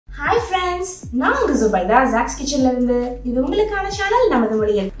Hi friends, நான் உங்க Zubaida zacs kitchen ல இருந்து. இது உங்களுக்கான சேனல் நமது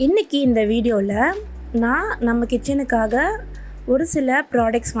மொழியில். இன்னைக்கு இந்த வீடியோல நான் நம்ம கிச்சனுக்காக ஒரு சில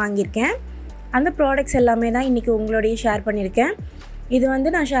ப்ராடக்ட்ஸ் வாங்கியிருக்கேன். அந்த ப்ராடக்ட்ஸ் எல்லாமே தான் இன்னைக்கு உங்களோடயே ஷேர் பண்ணியிருக்கேன். இது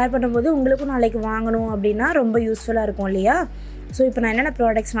நான் ஷேர் பண்ணும்போது உங்களுக்கும் நாளைக்கு வாங்கணும் அப்படின்னா ரொம்ப யூஸ்ஃபுல்லாக இருக்கும் இல்லையா? ஸோ இப்போ நான் என்னென்ன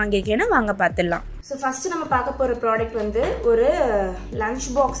ப்ராடக்ட்ஸ் வாங்கியிருக்கேன்னு வாங்க பார்த்துடலாம். ஸோ ஃபஸ்ட்டு நம்ம பார்க்க போகிற ப்ராடக்ட் ஒரு லஞ்ச்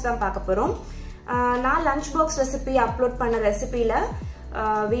பாக்ஸ் தான் பார்க்க போகிறோம். நான் லஞ்ச் பாக்ஸ் ரெசிபி அப்லோட் பண்ண ரெசிபியில்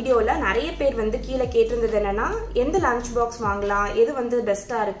வீடியோவில் நிறைய பேர் கீழே கேட்டிருந்தது என்னென்னா எந்த லஞ்ச் பாக்ஸ் வாங்கலாம், எது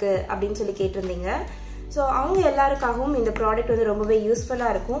பெஸ்ட்டாக இருக்குது அப்படின்னு சொல்லி கேட்டிருந்தீங்க. ஸோ அவங்க எல்லாருக்காகவும் இந்த ப்ராடக்ட் ரொம்பவே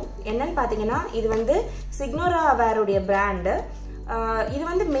யூஸ்ஃபுல்லாக இருக்கும். என்னன்னு பார்த்தீங்கன்னா இது சிக்னோரா வேருடைய பிராண்டு.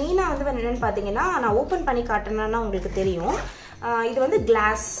 இது மெயினாக என்னென்னு பார்த்தீங்கன்னா நான் ஓப்பன் பண்ணி காட்டினேன்னா உங்களுக்கு தெரியும். இது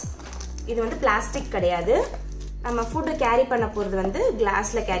கிளாஸ், இது பிளாஸ்டிக் கிடையாது. நம்ம ஃபுட்டு கேரி பண்ண போகிறது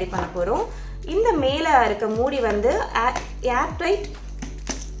கிளாஸில் கேரி பண்ண போகிறோம். இந்த மேலே இருக்க மூடி ஏர்டைட்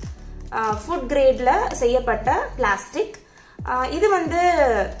ஃபுட் கிரேடில் செய்யப்பட்ட பிளாஸ்டிக். இது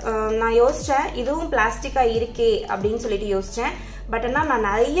நான் யோசித்தேன் இதுவும் பிளாஸ்டிக்காக இருக்கே அப்படின்னு சொல்லிட்டு யோசித்தேன். பட் ஆனால் நான்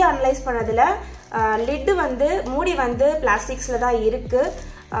நிறைய அனலைஸ் பண்ணதில் லிட்டு மூடி பிளாஸ்டிக்ஸில் தான் இருக்குது.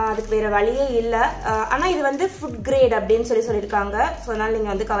 அதுக்கு வேறு வழியே இல்லை. ஆனால் இது ஃபுட் கிரேட் அப்படின்னு சொல்லியிருக்காங்க. ஸோ அதனால்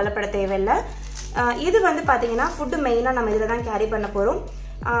நீங்கள் கவலைப்பட தேவையில்லை. இது பார்த்தீங்கன்னா ஃபுட்டு மெயினாக நம்ம இதில் தான் கேரி பண்ண போகிறோம்.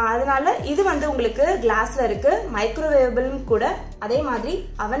 அதனால இது உங்களுக்கு கிளாஸ்ல இருக்கு, மைக்ரோவேவபிளும் கூட, அதே மாதிரி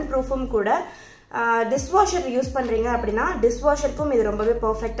அவன் ப்ரூஃபும் கூட. டிஷ்வாஷர் யூஸ் பண்றீங்க அப்படின்னா டிஷ்வாஷருக்கும் இது ரொம்பவே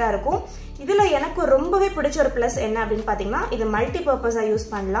பெர்ஃபெக்டா இருக்கும். இதுல எனக்கு ரொம்பவே பிடிச்ச ஒரு பிளஸ் என்ன அப்படின்னு பாத்தீங்கன்னா இது மல்டி பர்பஸா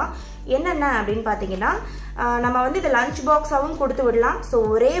யூஸ் பண்ணலாம். என்னென்ன அப்படின்னு பாத்தீங்கன்னா நம்ம இது லஞ்ச் பாக்ஸாவும் கொடுத்து விடலாம். ஸோ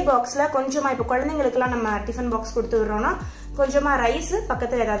ஒரே பாக்ஸ்ல கொஞ்சமா இப்போ குழந்தைங்களுக்குலாம் நம்ம டிஃபன் பாக்ஸ் கொடுத்து விடுறோம்னா கொஞ்சமா ரைஸ்,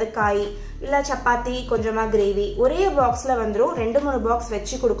 பக்கத்துல ஏதாவது காய் இல்ல சப்பாத்தி, கொஞ்சமா கிரேவி ஒரே பாக்ஸ்ல வந்துடும். 2-3 பாக்ஸ்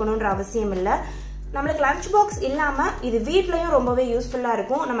வச்சு கொடுக்கணும்ன்ற அவசியம் இல்லை. நம்மளுக்கு லஞ்ச் பாக்ஸ் இல்லாம இது வீட்லயும் ரொம்பவே யூஸ்ஃபுல்லா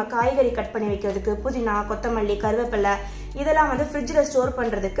இருக்கும். நம்ம காய்கறி கட் பண்ணி வைக்கிறதுக்கு, புதினா, கொத்தமல்லி, கருவேப்பிலை இதெல்லாம் ஃப்ரிட்ஜில் ஸ்டோர்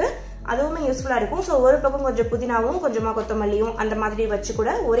பண்றதுக்கு அதுவுமே யூஸ்ஃபுல்லா இருக்கும். ஸோ ஒரு பக்கம் கொஞ்சம் புதினாவும் கொஞ்சமா கொத்தமல்லியும் அந்த மாதிரி வச்சு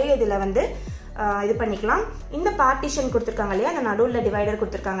கூட ஒரே இதுல இது பண்ணிக்கலாம். இந்த பார்ட்டிஷன் கொடுத்துருக்காங்க இல்லையா, அந்த நடுவில் டிவைடர்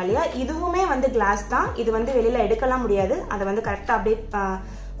கொடுத்துருக்காங்க இல்லையா, இதுவுமே கிளாஸ் தான். இது வெளியில எடுக்கலாம் முடியாது. அதை கரெக்டா அப்படியே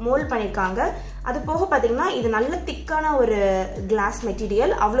மோல்ட் பண்ணிருக்காங்க. அது போக பாத்தீங்கன்னா இது நல்ல திக்கான ஒரு கிளாஸ்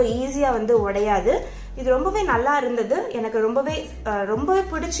மெட்டீரியல், அவ்வளோ ஈஸியா உடையாது. இது ரொம்பவே நல்லா இருந்தது, எனக்கு ரொம்பவே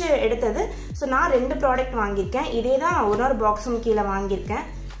பிடிச்சு எடுத்தது. ஸோ நான் 2 ப்ராடக்ட் வாங்கியிருக்கேன். இதே தான் ஒரு பாக்ஸும் கீழே வாங்கியிருக்கேன்.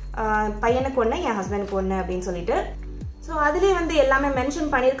 பையனுக்கு ஒன்று, என் ஹஸ்பண்டுக்கு ஒன்று அப்படின்னு சொல்லிட்டு. ஸோ அதுலேயே எல்லாமே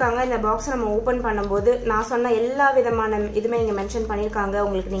மென்ஷன் பண்ணியிருக்காங்க. இந்த பாக்ஸை நம்ம ஓப்பன் பண்ணும்போது நான் சொன்ன எல்லா விதமான இதுவுமே இங்கே மென்ஷன் பண்ணியிருக்காங்க.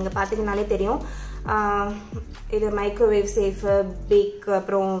 உங்களுக்கு நீங்கள் பார்த்தீங்கன்னாலே தெரியும். இது மைக்ரோவேவ் சேஃப், பேக்,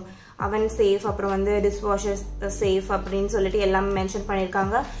 அப்புறம் அவன் சேஃப், அப்புறம் டிஷ்வாஷர் சேஃப் அப்படின்னு சொல்லிட்டு எல்லாமே மென்ஷன்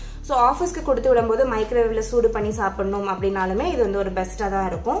பண்ணியிருக்காங்க. ஸோ ஆஃபீஸ்க்கு கொடுத்து விடும்போது மைக்ரோவேவ்ல சூடு பண்ணி சாப்பிடணும் அப்படின்னாலுமே இது ஒரு பெஸ்ட்டாக தான்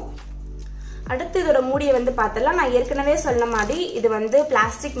இருக்கும். அடுத்து இதோட மூடியை பார்த்தலாம். நான் ஏற்கனவே சொன்ன மாதிரி இது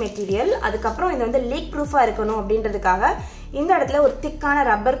பிளாஸ்டிக் மெட்டீரியல். அதுக்கப்புறம் இது லீக் ப்ரூஃபா இருக்கணும் அப்படின்றதுக்காக இந்த இடத்துல ஒரு திக்கான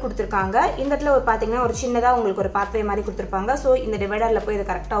ரப்பர் கொடுத்துருக்காங்க. இந்த இடத்துல பாத்தீங்கன்னா ஒரு சின்னதா உங்களுக்கு ஒரு பாத்வே மாதிரி கொடுத்துருப்பாங்க. ஸோ இந்த டிவைடர்ல போய் இதை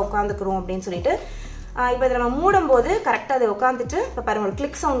கரெக்டா உட்காந்துக்கிறோம் அப்படின்னு சொல்லிட்டு இப்போ இதை நம்ம மூடும் போது கரெக்டா அதை உட்காந்துட்டு இப்போ பாருங்க ஒரு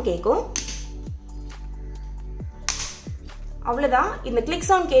கிளிக் சவுண்ட் கேட்கும். அவ்வளவுதான். இந்த கிளிக்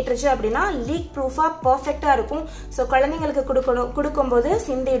சவுண்ட் கேட்டுருச்சு அப்படின்னா லீக் ப்ரூஃபா பெர்ஃபெக்டா இருக்கும். ஸோ குழந்தைங்களுக்கு கொடுக்கும்போது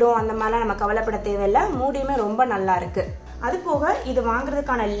சிந்திடும் அந்த மாதிரிலாம் நம்ம கவலைப்பட தேவையில்லை. மூடியுமே ரொம்ப நல்லா இருக்கு. அது போக இது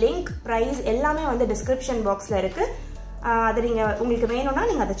வாங்குறதுக்கான லிங்க், பிரைஸ் எல்லாமே டிஸ்கிரிப்ஷன் பாக்ஸ்ல இருக்கு. அது உங்களுக்கு வேணும்னா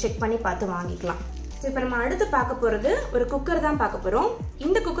நீங்க அதை செக் பண்ணி பார்த்து வாங்கிக்கலாம். இப்போ நம்ம அடுத்து பார்க்க போறது ஒரு குக்கர் தான் பார்க்க போறோம்.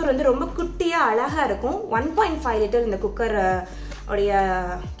 இந்த குக்கர் ரொம்ப குட்டியா அழகா இருக்கும். 1.5 லிட்டர் இந்த குக்கர் உடைய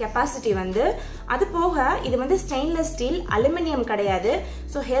கெப்பாசிட்டி. அது போக இது ஸ்டெயின்லெஸ் ஸ்டீல், அலுமினியம் கிடையாது.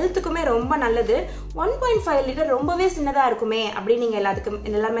 ஸோ ஹெல்த்துக்குமே ரொம்ப நல்லது. 1.5 லிட்டர் ரொம்பவே சின்னதா இருக்குமே அப்படின்னு நீங்க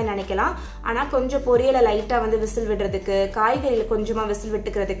எல்லாருமே நினைக்கலாம். ஆனா கொஞ்சம் பொரியலை லைட்டா விசில் விடுறதுக்கு, காய்கறியில கொஞ்சமா விசில்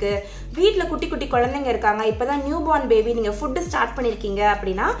விட்டுக்கிறதுக்கு, வீட்டுல குட்டி குட்டி குழந்தைங்க இருக்காங்க, இப்பதான் நியூ பார்ன் பேபி, நீங்க ஃபுட்டு ஸ்டார்ட் பண்ணிருக்கீங்க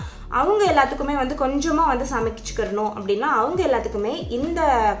அப்படின்னா அவங்க எல்லாத்துக்குமே கொஞ்சமா சமைச்சுக்கணும் அப்படின்னா அவங்க எல்லாத்துக்குமே இந்த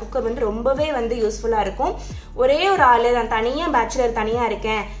குக்கர் ரொம்பவே ரொம்பவே யூஸ்ஃபுல்லா இருக்கும். ஒரே ஒரு ஆளு, நான் தனியா பேச்சுலர் தனியா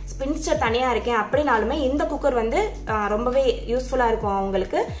இருக்கேன், ஸ்பின்ஸ்டர் தனியா இருக்கேன் அப்படின்னாலுமே இந்த குக்கர் ரொம்பவே யூஸ்ஃபுல்லா இருக்கும்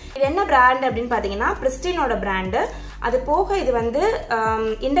அவங்களுக்கு. இது என்ன பிராண்ட் அப்படின்னு பாத்தீங்கன்னா பிரிஸ்டினோட பிராண்டு. அது போக இது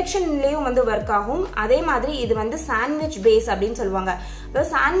இண்டக்ஷன்லயும் ஒர்க் ஆகும். அதே மாதிரி இது சாண்ட்விச் பேஸ் அப்படின்னு சொல்லுவாங்க.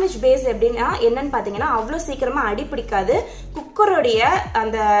 சாண்ட்விச் பேஸ் எப்படின்னா என்னன்னு பாத்தீங்கன்னா அவ்வளவு சீக்கிரமா அடி பிடிக்காது. குக்கருடைய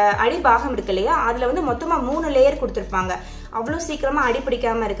அந்த அடிபாகம் இருக்கு இல்லையா, அதுல மொத்தமா 3 லேயர் கொடுத்துருப்பாங்க. அவ்வளவு சீக்கிரமா அடி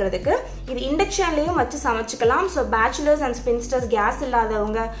பிடிக்காம இருக்கிறதுக்கு இது இண்டக்ஷன்லயும் வச்சு சமைச்சுக்கலாம். ஸோ பேச்சுலர்ஸ் அண்ட் ஸ்பின்ஸ்டர்ஸ், கேஸ்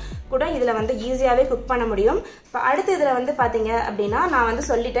இல்லாதவங்க கூட இதுல ஈஸியாவே குக் பண்ண முடியும். இப்போ அடுத்து இதுல பாத்தீங்க அப்படின்னா நான்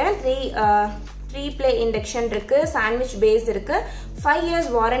சொல்லிட்டேன் 3 play induction இருக்கு, sandwich base இருக்கு, 5 years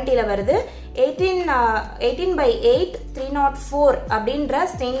வாரண்டில வருது, 18x8 304 அப்படின்ற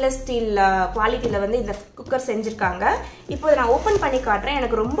ஸ்டெயின்லெஸ் ஸ்டீல் குவாலிட்டியில வந்து இந்த குக்கர் செஞ்சிருக்காங்க. இப்போ நான் ஓபன் பண்ணி காட்டுறேன்.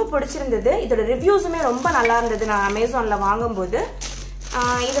 எனக்கு ரொம்ப பிடிச்சிருந்தது. இதோட ரிவ்யூஸுமே ரொம்ப நல்லா இருந்தது நான் அமேசான்ல வாங்கும்போது.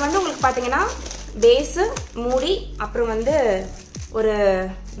 இது வந்து உங்களுக்கு பாத்தீங்கன்னா பேஸ், மூடி, அப்புறம் வந்து ஒரு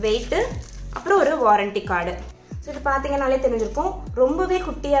வெயிட், அப்புறம் ஒரு வாரண்டி கார்டு. ஸோ இது பார்த்தீங்கன்னாலே தெரிஞ்சிருக்கும். ரொம்பவே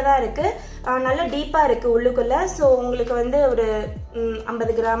குட்டியாக தான் இருக்கு, நல்ல டீப்பாக இருக்கு உள்ளுக்குள்ள. ஸோ உங்களுக்கு வந்து ஒரு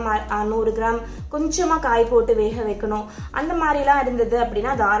 50 கிராம் 100 கிராம் கொஞ்சமாக காய் போட்டு வேக வைக்கணும் அந்த மாதிரிலாம் இருந்தது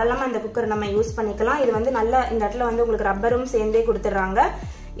அப்படின்னா தாராளமாக இந்த குக்கர் நம்ம யூஸ் பண்ணிக்கலாம். இது வந்து நல்ல இந்த இடத்துல வந்து உங்களுக்கு ரப்பரும் சேர்ந்தே கொடுத்துட்றாங்க.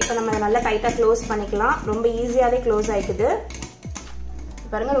 இப்போ நம்ம நல்லா டைட்டாக க்ளோஸ் பண்ணிக்கலாம். ரொம்ப ஈஸியாகவே க்ளோஸ் ஆகிக்குது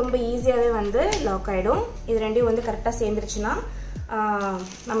பாருங்க. ரொம்ப ஈஸியாகவே வந்து லாக் ஆகிடும். இது ரெண்டையும் வந்து கரெக்டாக சேர்ந்துருச்சுன்னா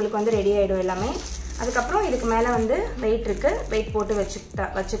நம்மளுக்கு வந்து ரெடி ஆகிடும் எல்லாமே. அதுக்கப்புறம் இதுக்கு மேலே வந்து வெயிட் இருக்குது, வெயிட் போட்டு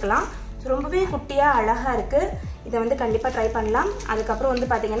வச்சுக்கலாம். ஸோ ரொம்பவே குட்டியாக அழகாக இருக்குது. இதை வந்து கண்டிப்பாக ட்ரை பண்ணலாம். அதுக்கப்புறம் வந்து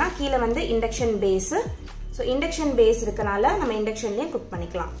பார்த்தீங்கன்னா கீழே வந்து induction base. So induction base இருக்கனால நம்ம இண்டக்ஷன்லேயே குக்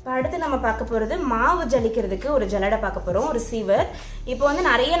பண்ணிக்கலாம். இப்போ அடுத்து நம்ம பார்க்க போகிறது மாவு ஜலிக்கிறதுக்கு ஒரு ஜல்லடை பார்க்க போகிறோம், ஒரு சீவர். இப்போ வந்து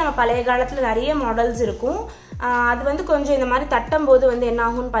நிறைய நம்ம பழைய காலத்தில் நிறைய மாடல்ஸ் இருக்கும். அது வந்து கொஞ்சம் இந்த மாதிரி தட்டும் போது வந்து என்ன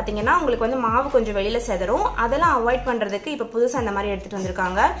ஆகும்னு பார்த்தீங்கன்னா உங்களுக்கு வந்து மாவு கொஞ்சம் வெளியில் செதறும். அதெல்லாம் அவாய்ட் பண்ணுறதுக்கு இப்போ புதுசாக இந்த மாதிரி எடுத்துகிட்டு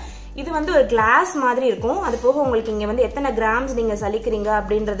வந்திருக்காங்க. இது வந்து ஒரு கிளாஸ் மாதிரி இருக்கும். அது போக உங்களுக்கு இங்கே வந்து எத்தனை கிராம்ஸ் நீங்கள் சலிக்கிறீங்க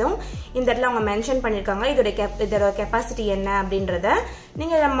அப்படின்றதும் இந்த இடத்துல அவங்க மென்ஷன் பண்ணியிருக்காங்க. இதோட கெப்பாசிட்டி என்ன அப்படின்றத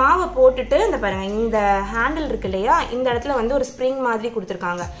நீங்கள் மாவை போட்டுட்டு இந்த பாருங்க, இந்த ஹேண்டில் இருக்கு இல்லையா, இந்த இடத்துல வந்து ஒரு ஸ்ப்ரிங் மாதிரி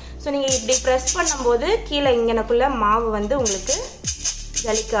கொடுத்துருக்காங்க. ஸோ நீங்கள் இப்படி ப்ரெஸ் பண்ணும்போது கீழே இங்கனக்குள்ள மாவு வந்து உங்களுக்கு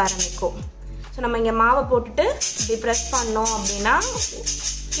ஜலிக்க ஆரம்பிக்கும். ஸோ நம்ம இங்கே மாவை போட்டுட்டு இப்படி ப்ரெஸ் பண்ணோம் அப்படின்னா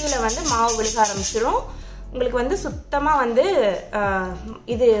கீழே வந்து மாவு விழுக ஆரம்பிச்சிடும். உங்களுக்கு வந்து சுத்தமாக வந்து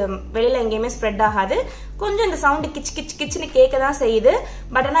இது வெளியில் எங்கேயுமே ஸ்ப்ரெட் ஆகாது. கொஞ்சம் இந்த சவுண்டு கிச் கிச் கிச்னு கேட்க தான் செய்யுது.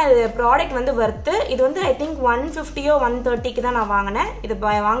 பட் ஆனால் இது ப்ராடக்ட் வந்து வர்த்து. இது வந்து ஐ திங்க் 150 130 தான் நான் வாங்கினேன். இது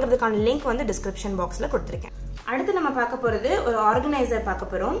வாங்குறதுக்கான லிங்க் வந்து டிஸ்கிரிப்ஷன் பாக்ஸில் கொடுத்துருக்கேன். அடுத்து நம்ம பார்க்க போகிறது ஒரு ஆர்கனைசர்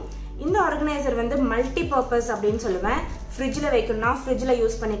பார்க்க போகிறோம். இந்த ஆர்கனைசர் வந்து மல்டி பர்பஸ் அப்படின்னு சொல்லுவேன். ஃப்ரிட்ஜில் வைக்கணும்னா ஃப்ரிட்ஜில்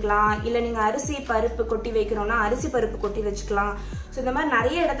யூஸ் பண்ணிக்கலாம், இல்லை நீங்கள் அரிசி பருப்பு கொட்டி வைக்கணும்னா அரிசி பருப்பு கொட்டி வச்சுக்கலாம். ஸோ இந்த மாதிரி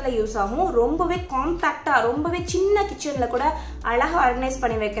நிறைய இடத்துல யூஸ் ஆகும். ரொம்பவே காம்பேக்டாக, ரொம்பவே சின்ன கிச்சனில் கூட அழகாக ஆர்கனைஸ்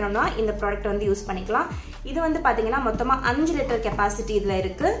பண்ணி வைக்கணும்னா இந்த ப்ராடக்ட் வந்து யூஸ் பண்ணிக்கலாம். இது வந்து பார்த்தீங்கன்னா மொத்தமாக 5 லிட்டர் கெப்பாசிட்டி இதில்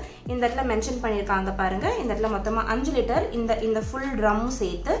இருக்குது. இந்த இடத்துல மென்ஷன் பண்ணியிருக்காங்க பாருங்கள். இந்த இடத்துல மொத்தமாக 5 லிட்டர் இந்த ஃபுல் ட்ரம்மும்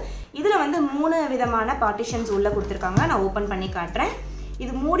சேர்த்து இதில் வந்து 3 விதமான பார்ட்டிஷன்ஸ் உள்ளே கொடுத்துருக்காங்க. நான் ஓப்பன் பண்ணி காட்டுறேன்.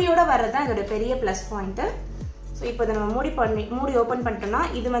 இது மூடியோட வர்றது தான் இதோட பெரிய ப்ளஸ் பாயிண்ட்டு. ஸோ இப்போ இதை நம்ம மூடி ஓப்பன் பண்ணிட்டோம்னா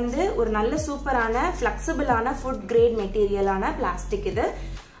இது வந்து ஒரு நல்ல சூப்பரான ஃப்ளெக்சிபிளான ஃபுட் கிரேட் மெட்டீரியலான பிளாஸ்டிக். இது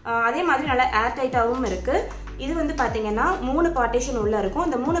அதே மாதிரி நல்லா ஏர் டைட்டாகவும் இருக்குது. இது வந்து பார்த்தீங்கன்னா 3 பார்ட்டிஷன் உள்ளே இருக்கும்.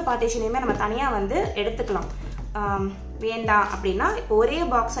 இந்த 3 பார்ட்டிஷனையுமே நம்ம தனியாக வந்து எடுத்துக்கலாம். வேண்டாம் அப்படின்னா இப்போ ஒரே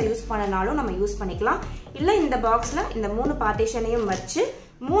பாக்ஸை யூஸ் பண்ணனாலும் நம்ம யூஸ் பண்ணிக்கலாம். இல்லை இந்த பாக்ஸில் இந்த 3 பார்ட்டிஷனையும் வச்சு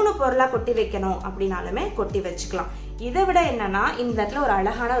 3 பொருளாக கொட்டி வைக்கணும் அப்படின்னாலுமே கொட்டி வச்சுக்கலாம். இதை விட என்னன்னா இந்த இடத்துல ஒரு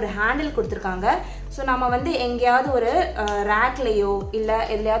அழகான ஒரு ஹேண்டில் கொடுத்துருக்காங்க. ஸோ நம்ம வந்து எங்கேயாவது ஒரு ரேக்லையோ இல்லை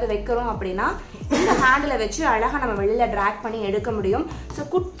எதுலையாவது வைக்கிறோம் அப்படின்னா இந்த ஹேண்டிலை வச்சு அழகாக நம்ம வெளியில் ட்ராக் பண்ணி எடுக்க முடியும். ஸோ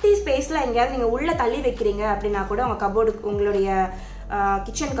குட்டி ஸ்பேஸில் எங்கேயாவது நீங்கள் உள்ளே தள்ளி வைக்கிறீங்க அப்படின்னா கூட உங்கள் கபோர்டு, உங்களுடைய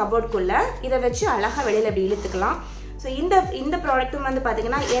கிச்சன் கபோர்டுக்குள்ளே இதை வச்சு அழகாக வெளியில் இப்படி இழுத்துக்கலாம். ஸோ இந்த ப்ராடக்ட்டும் வந்து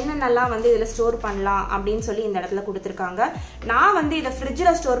பார்த்தீங்கன்னா என்னென்னலாம் வந்து இதில் ஸ்டோர் பண்ணலாம் அப்படின்னு சொல்லி இந்த இடத்துல கொடுத்துருக்காங்க. நான் வந்து இதை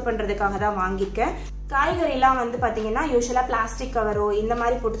ஃப்ரிட்ஜில் ஸ்டோர் பண்ணுறதுக்காக தான் வாங்கியிருக்கேன். காய்கறிலாம் வந்து பார்த்தீங்கன்னா யூஸ்வலாக பிளாஸ்டிக் கவரோ இந்த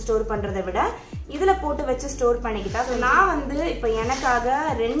மாதிரி போட்டு ஸ்டோர் பண்ணுறதை விட இதில் போட்டு வச்சு ஸ்டோர் பண்ணிக்கிட்டா. ஸோ நான் வந்து இப்போ எனக்காக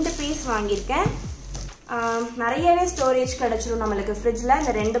 2 பீஸ் வாங்கியிருக்கேன். நிறையவே ஸ்டோரேஜ் கிடச்சிடும் நம்மளுக்கு ஃப்ரிட்ஜில்.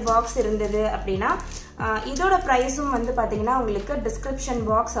 இந்த 2 பாக்ஸ் இருந்தது அப்படின்னா இதோட ப்ரைஸும் வந்து பார்த்தீங்கன்னா உங்களுக்கு டிஸ்கிரிப்ஷன்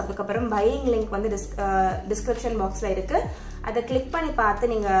பாக்ஸ், அதுக்கப்புறம் பையிங் லிங்க் வந்து டிஸ்கிரிப்ஷன் பாக்ஸில் இருக்குது. அதை கிளிக் பண்ணி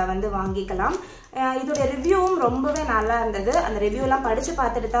பார்த்து நீங்கள் வந்து வாங்கிக்கலாம். இதோட ரிவ்யூவும் ரொம்பவே நல்லா இருந்தது. அந்த ரிவ்யூலாம் படித்து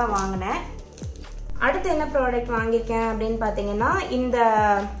பார்த்துட்டு தான் வாங்கினேன். அடுத்து என்ன ப்ராடக்ட் வாங்கியிருக்கேன் அப்படின்னு பார்த்தீங்கன்னா இந்த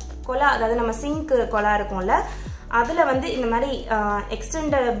கொலா, அதாவது நம்ம சிங்க் கொலா இருக்கும்ல, அதில் வந்து இந்த மாதிரி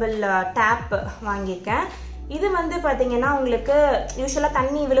எக்ஸ்டெண்டபிள் டேப் வாங்கியிருக்கேன். இது வந்து பார்த்தீங்கன்னா உங்களுக்கு யூஸ்வலாக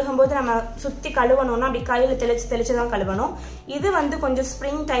தண்ணி விழுகும்போது நம்ம சுற்றி கழுவணும்னா அப்படி கையில் தெளிச்சு தான் கழுவணும். இது வந்து கொஞ்சம்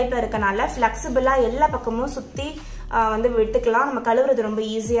ஸ்ப்ரிங் டைப்பில் இருக்கனால ஃப்ளெக்சிபிளாக எல்லா பக்கமும் சுற்றி வந்து விட்டுக்கலாம். நம்ம கழுவுறது ரொம்ப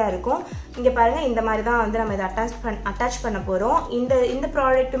ஈஸியாக இருக்கும். இங்கே பாருங்கள், இந்த மாதிரி தான் வந்து நம்ம இதை அட்டாச் பண்ண போகிறோம். இந்த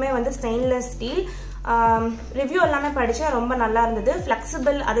ப்ராடக்ட்டுமே வந்து ஸ்டெயின்லெஸ் ஸ்டீல். ரிவ்யூ எல்லாமே படித்தேன், ரொம்ப நல்லா இருந்தது.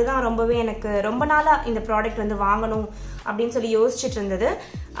 ஃப்ளெக்சிபிள், அதுதான் ரொம்பவே எனக்கு ரொம்ப நாளாக இந்த ப்ராடக்ட் வந்து வாங்கணும் அப்படின்னு சொல்லி யோசிச்சுட்டு இருந்தது.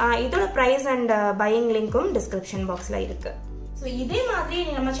 இதோட ப்ரைஸ் அண்ட் பையிங் லிங்க்கும் டிஸ்கிரிப்ஷன் பாக்ஸில் இருக்குது. ஸோ இதே மாதிரி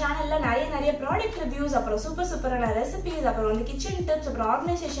நம்ம சேனலில் நிறைய ப்ராடக்ட் ரிவ்யூஸ், அப்புறம் சூப்பரான ரெசிபிஸ், அப்புறம் வந்து கிச்சன் டிப்ஸ், அப்புறம்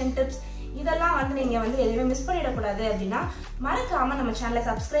ஆர்கனைசேஷன் டிப்ஸ், இதெல்லாம் வந்து நீங்கள் வந்து எதுவுமே மிஸ் பண்ணிடக்கூடாது அப்படின்னா மறக்காமல் நம்ம சேனலை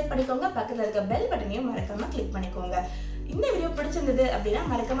சப்ஸ்கிரைப் பண்ணிக்கோங்க. பக்கத்தில் இருக்க பெல் பட்டனையும் மறக்காமல் கிளிக் பண்ணிக்கோங்க. இந்த வீடியோ பிடிச்சிருந்தது அப்படின்னா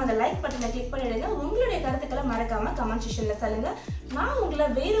மறக்காம அந்த லைக் பட்டனை கிளிக் பண்ணிடுங்க. உங்களுடைய கருத்துக்களை மறக்காம கமெண்ட் செக்ஷன்ல சொல்லுங்க. நான் உங்களை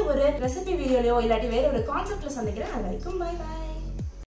வேற ஒரு ரெசிபி வீடியோலயோ இல்லாட்டி வேற ஒரு கான்செப்ட்ல சந்திக்கிறேன். அது வரைக்கும் பை பை.